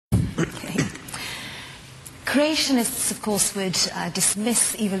Okay. Creationists, of course, would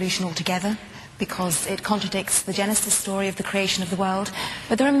dismiss evolution altogether because it contradicts the Genesis story of the creation of the world.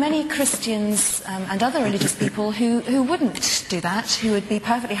 But there are many Christians and other religious people who wouldn't do that, who would be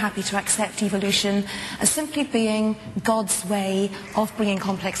perfectly happy to accept evolution as simply being God's way of bringing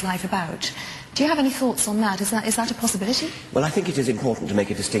complex life about. Do you have any thoughts on that? Is that a possibility? Well, I think it is important to make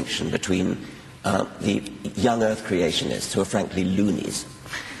a distinction between the young Earth creationists, who are frankly loonies,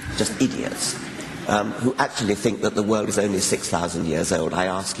 just idiots, who actually think that the world is only 6,000 years old. I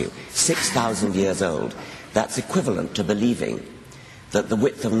ask you, 6,000 years old, that's equivalent to believing that the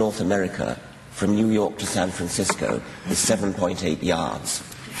width of North America from New York to San Francisco is 7.8 yards.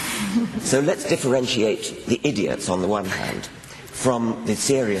 So let's differentiate the idiots on the one hand from the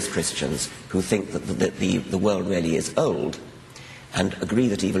serious Christians who think that the world really is old and agree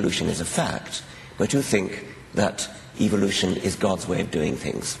that evolution is a fact, but who think that evolution is God's way of doing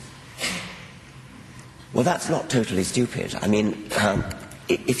things. Well, that's not totally stupid. I mean,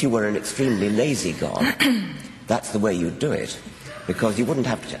 if you were an extremely lazy God, that's the way you'd do it, because you wouldn't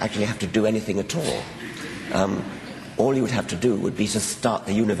actually have to do anything at all. All you would have to do would be to start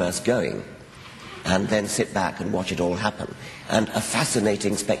the universe going and then sit back and watch it all happen. And a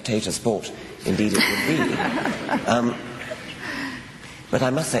fascinating spectator sport, indeed, it would be. But I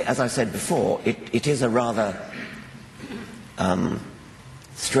must say, as I said before, it is a rather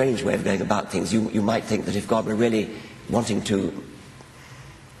strange way of going about things. You might think that if God were really wanting to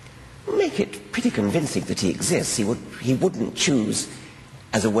make it pretty convincing that he exists, he wouldn't choose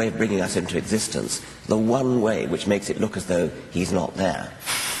as a way of bringing us into existence the one way which makes it look as though he's not there.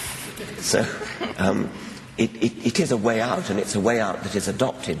 So it is a way out, and it's a way out that is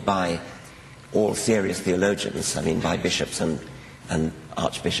adopted by all serious theologians, I mean by bishops and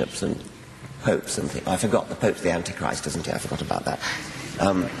archbishops and popes and things. I forgot the Pope's the Antichrist, isn't he? I forgot about that.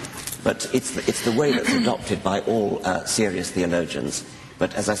 But it's the way that's adopted by all serious theologians.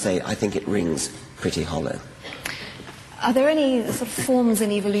 But as I say, I think it rings pretty hollow. Are there any sort of forms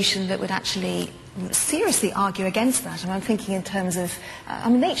in evolution that would actually seriously argue against that? And I'm thinking in terms of,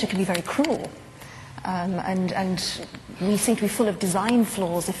 nature can be very cruel. And we seem to be full of design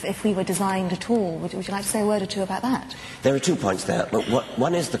flaws if we were designed at all. Would you like to say a word or two about that? There are 2 points there.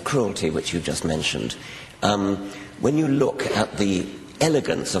 One is the cruelty, which you just mentioned. When you look at the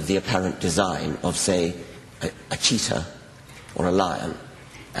elegance of the apparent design of, say, a cheetah or a lion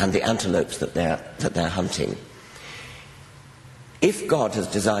and the antelopes that they're hunting, if God has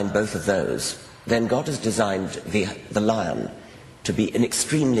designed both of those, then God has designed the lion to be an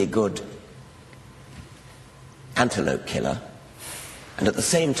extremely good antelope killer, and at the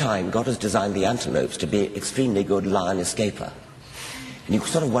same time God has designed the antelopes to be extremely good lion escaper. And you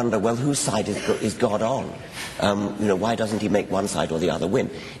sort of wonder, well, whose side is God on? Why doesn't he make one side or the other win?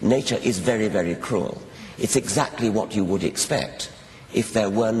 Nature is very, very cruel. It's exactly what you would expect if there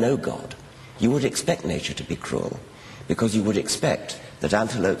were no God. You would expect nature to be cruel, because you would expect that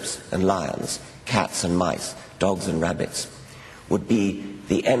antelopes and lions, cats and mice, dogs and rabbits would be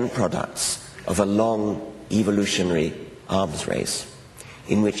the end products of a long evolutionary arms race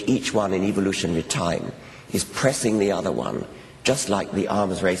in which each one in evolutionary time is pressing the other one, just like the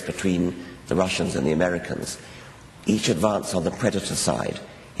arms race between the Russians and the Americans. Each advance on the predator side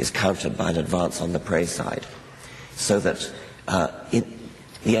is countered by an advance on the prey side, so that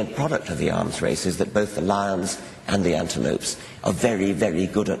the end product of the arms race is that both the lions and the antelopes are very, very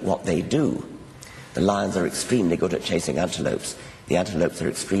good at what they do. The lions are extremely good at chasing antelopes. The antelopes are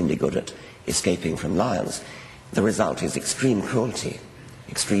extremely good at escaping from lions. The result is extreme cruelty,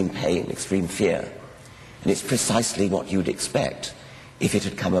 extreme pain, extreme fear. And it's precisely what you'd expect if it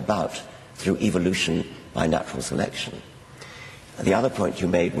had come about through evolution by natural selection. The other point you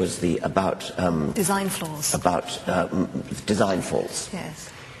made was about design flaws. Design faults. Yes.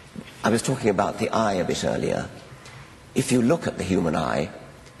 I was talking about the eye a bit earlier. If you look at the human eye,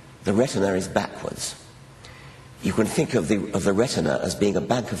 the retina is backwards. You can think of the retina as being a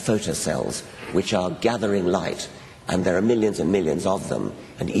bank of photocells which are gathering light, and there are millions and millions of them,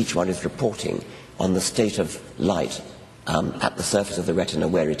 and each one is reporting on the state of light at the surface of the retina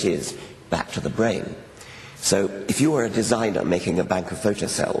where it is, back to the brain. So if you were a designer making a bank of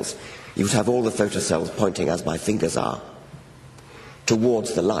photocells, you would have all the photocells pointing, as my fingers are,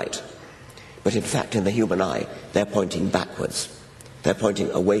 towards the light. But in fact, in the human eye, they're pointing backwards. They're pointing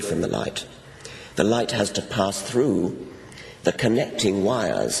away from the light. The light has to pass through the connecting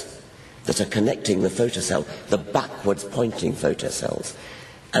wires that are connecting the photocell, the backwards pointing photocells.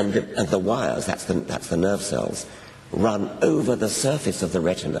 And the wires, that's the nerve cells, run over the surface of the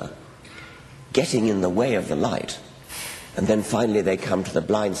retina, getting in the way of the light And then finally they come to the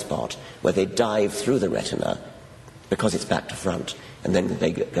blind spot where they dive through the retina because it's back to front, and then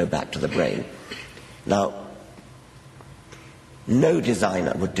they go back to the brain. Now, no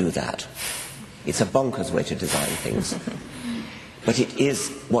designer would do that. It's a bonkers way to design things. But it is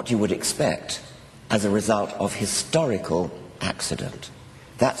what you would expect as a result of historical accident.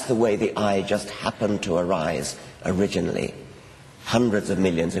 That's the way the eye just happened to arise originally, hundreds of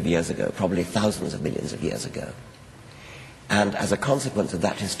millions of years ago, probably thousands of millions of years ago. And as a consequence of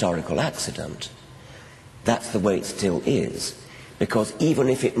that historical accident, that's the way it still is. Because even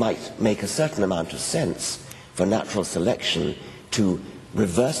if it might make a certain amount of sense for natural selection to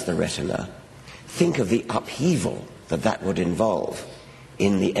reverse the retina, think of the upheaval that that would involve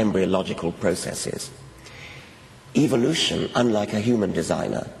in the embryological processes. Evolution, unlike a human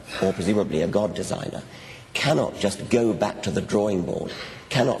designer, or presumably a God designer, cannot just go back to the drawing board,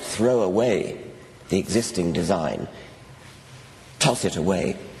 cannot throw away the existing design, toss it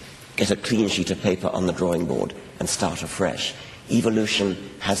away, get a clean sheet of paper on the drawing board and start afresh. Evolution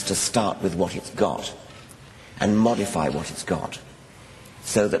has to start with what it's got and modify what it's got,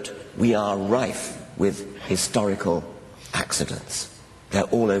 so that we are rife with historical accidents. They're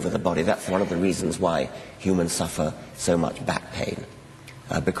all over the body. That's one of the reasons why humans suffer so much back pain,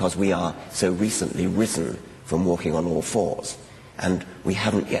 because we are so recently risen from walking on all fours, and we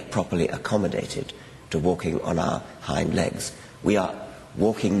haven't yet properly accommodated to walking on our hind legs. We are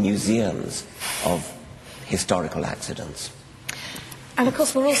walking museums of historical accidents. And of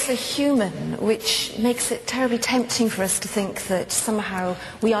course we're also human, which makes it terribly tempting for us to think that somehow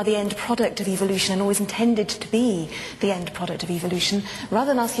we are the end product of evolution and always intended to be the end product of evolution.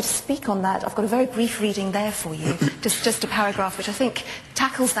 Rather than ask you to speak on that, I've got a very brief reading there for you, just a paragraph which I think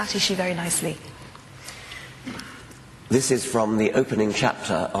tackles that issue very nicely. This is from the opening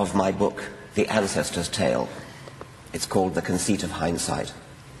chapter of my book, The Ancestor's Tale. It's called The Conceit of Hindsight.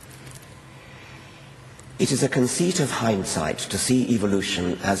 It is a conceit of hindsight to see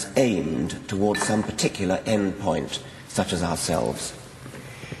evolution as aimed towards some particular end point, such as ourselves.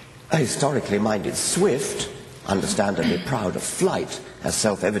 A historically minded Swift, understandably proud of flight as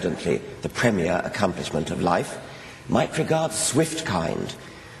self-evidently the premier accomplishment of life, might regard Swift-kind,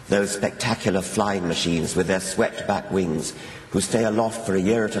 those spectacular flying machines with their swept-back wings who stay aloft for a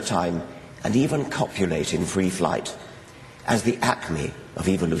year at a time and even copulate in free flight, as the acme of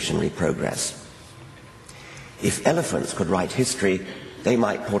evolutionary progress. If elephants could write history, they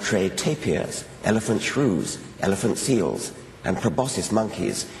might portray tapirs, elephant shrews, elephant seals, and proboscis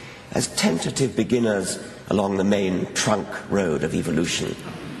monkeys as tentative beginners along the main trunk road of evolution,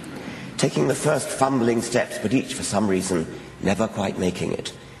 taking the first fumbling steps, but each, for some reason, never quite making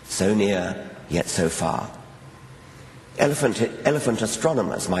it, so near, yet so far. Elephant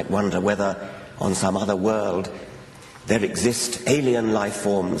astronomers might wonder whether, on some other world, there exist alien life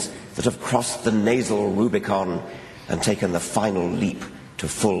forms that have crossed the nasal Rubicon and taken the final leap to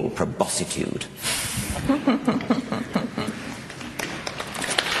full proboscitude.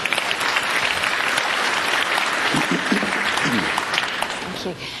 Thank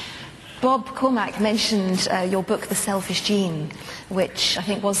you. Bob Cormack mentioned your book, The Selfish Gene, which I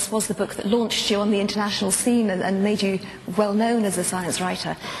think was the book that launched you on the international scene and made you well known as a science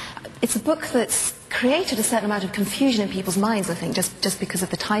writer. It's a book that's created a certain amount of confusion in people's minds, I think, just because of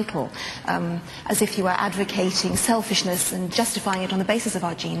the title, as if you were advocating selfishness and justifying it on the basis of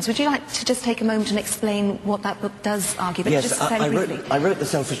our genes. Would you like to just take a moment and explain what that book does argue? But yes, just briefly. I wrote The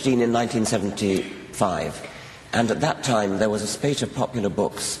Selfish Gene in 1975, and at that time there was a spate of popular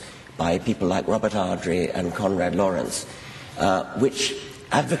books by people like Robert Ardrey and Conrad Lawrence, which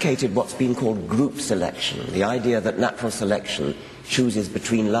advocated what's been called group selection, the idea that natural selection chooses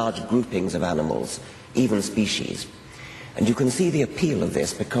between large groupings of animals, even species. And you can see the appeal of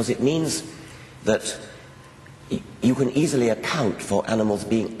this because it means that you can easily account for animals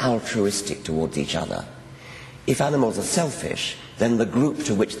being altruistic towards each other. If animals are selfish, then the group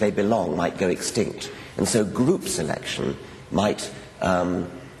to which they belong might go extinct. And so group selection might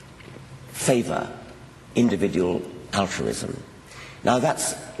favor individual altruism. Now,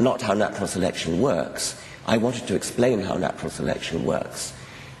 that's not how natural selection works. I wanted to explain how natural selection works.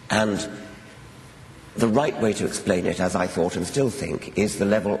 And the right way to explain it, as I thought and still think, is the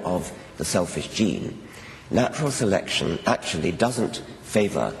level of the selfish gene. Natural selection actually doesn't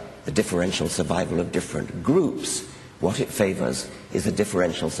favor the differential survival of different groups. What it favors is the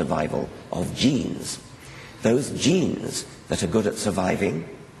differential survival of genes. Those genes that are good at surviving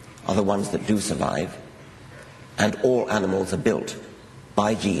are the ones that do survive, and all animals are built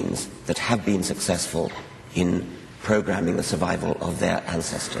by genes that have been successful in programming the survival of their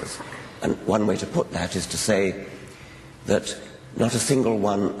ancestors. And one way to put that is to say that not a single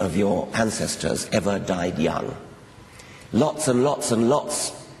one of your ancestors ever died young. Lots and lots and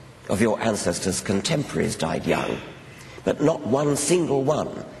lots of your ancestors' contemporaries died young, but not one single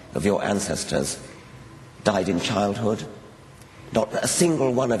one of your ancestors died in childhood. Not a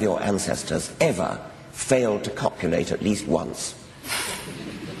single one of your ancestors ever failed to copulate at least once.